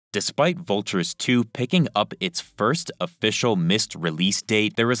Despite Vultures 2 picking up its first official missed release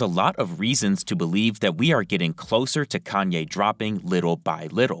date, there is a lot of reasons to believe that we are getting closer to Kanye dropping little by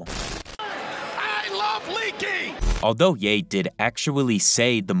little. I love leaky! Although Ye did actually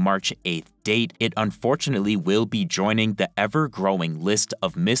say the March 8th date, it unfortunately will be joining the ever-growing list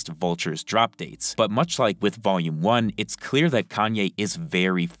of missed Vultures drop dates. But much like with Volume 1, it's clear that Kanye is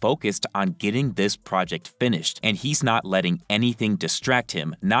very focused on getting this project finished, and he's not letting anything distract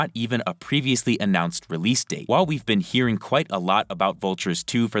him, not even a previously announced release date. While we've been hearing quite a lot about Vultures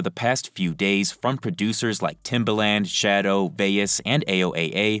 2 for the past few days from producers like Timbaland, Shadow, Vayus, and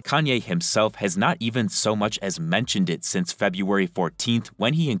AOAA, Kanye himself has not even so much as mentioned it since February 14th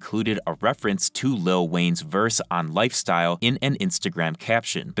when he included a reference to Lil Wayne's verse on Lifestyle in an Instagram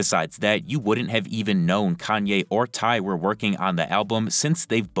caption. Besides that, you wouldn't have even known Kanye or Ty were working on the album since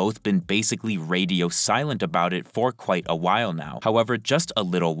they've both been basically radio silent about it for quite a while now. However, just a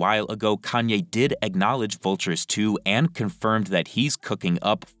little while ago, Kanye did acknowledge Vultures 2 and confirmed that he's cooking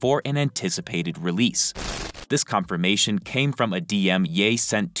up for an anticipated release. This confirmation came from a DM Ye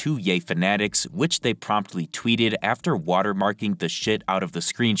sent to Ye fanatics, which they promptly tweeted after watermarking the shit out of the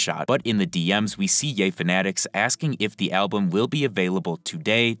screenshot. But in the DMs, we see Ye fanatics asking if the album will be available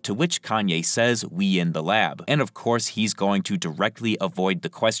today, to which Kanye says, "We in the lab." And of course, he's going to directly avoid the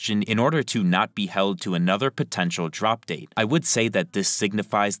question in order to not be held to another potential drop date. I would say that this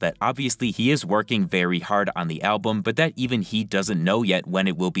signifies that obviously he is working very hard on the album, but that even he doesn't know yet when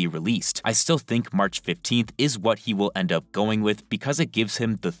it will be released. I still think March 15th is what he will end up going with because it gives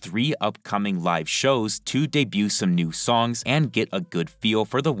him the 3 upcoming live shows to debut some new songs and get a good feel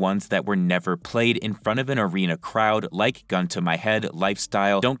for the ones that were never played in front of an arena crowd like Gun to My Head,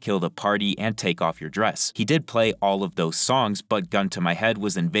 Lifestyle, Don't Kill the Party, and Take Off Your Dress. He did play all of those songs, but Gun to My Head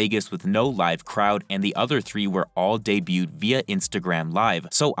was in Vegas with no live crowd, and the other 3 were all debuted via Instagram Live,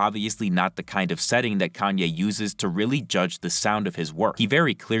 so obviously not the kind of setting that Kanye uses to really judge the sound of his work. He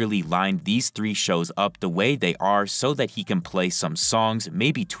very clearly lined these 3 shows up the way they are so that he can play some songs,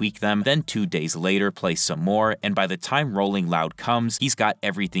 maybe tweak them, then 2 days later play some more, and by the time Rolling Loud comes, he's got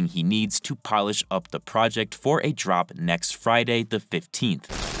everything he needs to polish up the project for a drop next Friday, the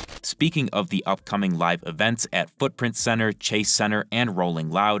 15th. Speaking of the upcoming live events at Footprint Center, Chase Center, and Rolling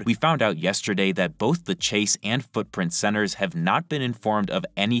Loud, we found out yesterday that both the Chase and Footprint Centers have not been informed of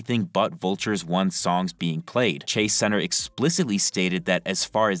anything but Vultures 1 songs being played. Chase Center explicitly stated that as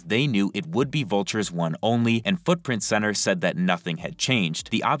far as they knew, it would be Vultures 1 only, and Footprint Center said that nothing had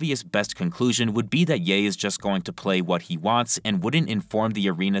changed. The obvious best conclusion would be that Ye is just going to play what he wants and wouldn't inform the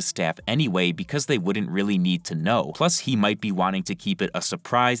arena staff anyway because they wouldn't really need to know. Plus, he might be wanting to keep it a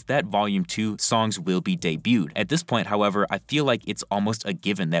surprise that Volume 2 songs will be debuted. At this point, however, I feel like it's almost a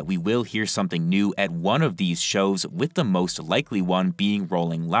given that we will hear something new at one of these shows, with the most likely one being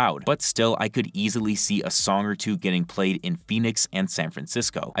Rolling Loud. But still, I could easily see a song or 2 getting played in Phoenix and San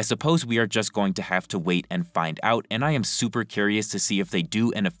Francisco. I suppose we are just going to have to wait and find out, and I am super curious to see if they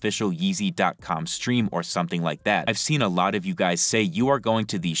do an official Yeezy.com stream or something like that. I've seen a lot of you guys say you are going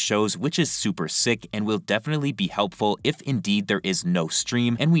to these shows, which is super sick and will definitely be helpful if indeed there is no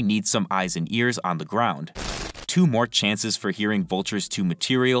stream and we need some eyes and ears on the ground. 2 more chances for hearing Vultures 2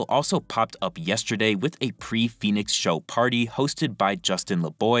 material also popped up yesterday with a pre-Phoenix show party hosted by Justin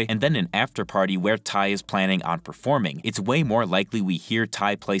LeBoy, and then an after party where Ty is planning on performing. It's way more likely we hear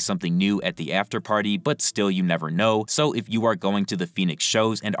Ty play something new at the after party, but still you never know, so if you are going to the Phoenix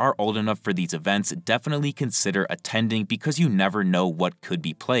shows and are old enough for these events, definitely consider attending because you never know what could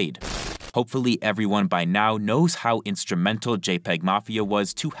be played. Hopefully everyone by now knows how instrumental JPEG Mafia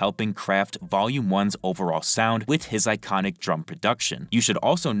was to helping craft Volume 1's overall sound with his iconic drum production. You should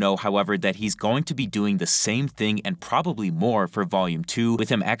also know, however, that he's going to be doing the same thing and probably more for Volume 2, with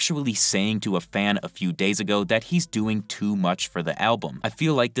him actually saying to a fan a few days ago that he's doing too much for the album. I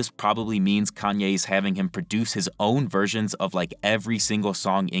feel like this probably means Kanye is having him produce his own versions of like every single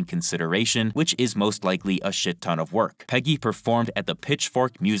song in consideration, which is most likely a shit ton of work. Peggy performed at the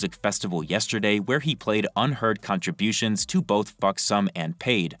Pitchfork Music Festival yesterday, where he played unheard contributions to both Fuck Some and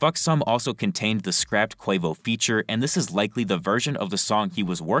Paid. Fuck Some also contained the scrapped Quavo feature, and this is likely the version of the song he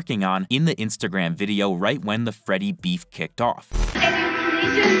was working on in the Instagram video right when the Freddie beef kicked off. Can you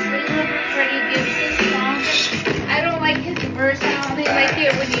please just bring up Freddie Gibbs' song? I don't like his verse, I only like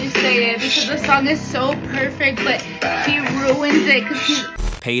it when you say it because the song is so perfect, but he ruins it because he's...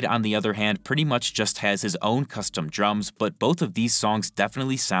 Paid, on the other hand, pretty much just has his own custom drums, but both of these songs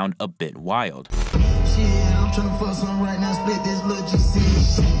definitely sound a bit wild. Yeah. I'm tryna fuck some right now, split this little GC.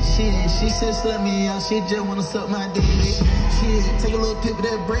 She said slut me out, she just wanna suck my dick. Shit, take a little pip of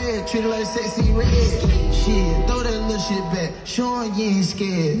that bread, treat it like sexy red. Shit, throw that little shit back, showing you ain't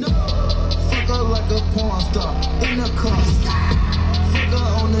scared. No. Fuck her like a porn star, in the car. Fuck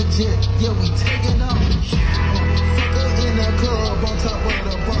her on the jet, yeah, we taking off. Fuck her in the club, on top of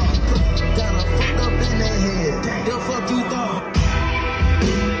the bar. Got her fucked up in the head, the fuck you thought?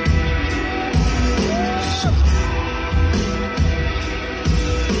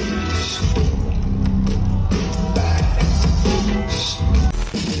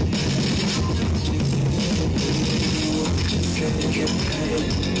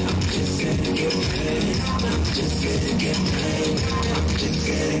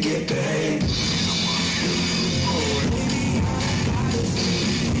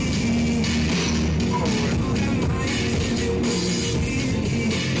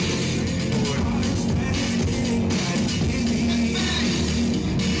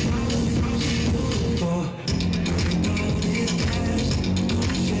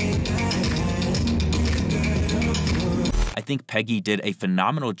 I think Peggy did a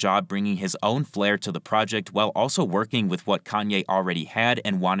phenomenal job bringing his own flair to the project while also working with what Kanye already had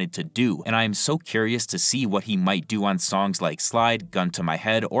and wanted to do, and I am so curious to see what he might do on songs like Slide, Gun to My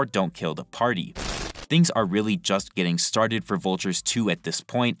Head, or Don't Kill the Party. Things are really just getting started for Vultures 2 at this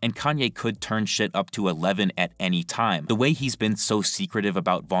point, and Kanye could turn shit up to 11 at any time. The way he's been so secretive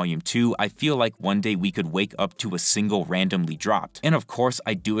about Volume 2, I feel like one day we could wake up to a single randomly dropped. And of course,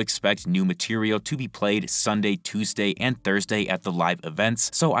 I do expect new material to be played Sunday, Tuesday, and Thursday at the live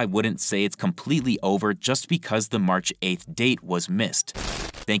events, so I wouldn't say it's completely over just because the March 8th date was missed.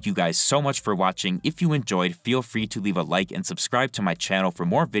 Thank you guys so much for watching. If you enjoyed, feel free to leave a like and subscribe to my channel for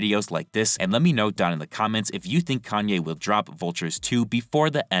more videos like this, and let me know down in the comments if you think Kanye will drop Vultures 2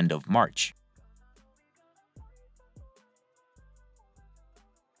 before the end of March.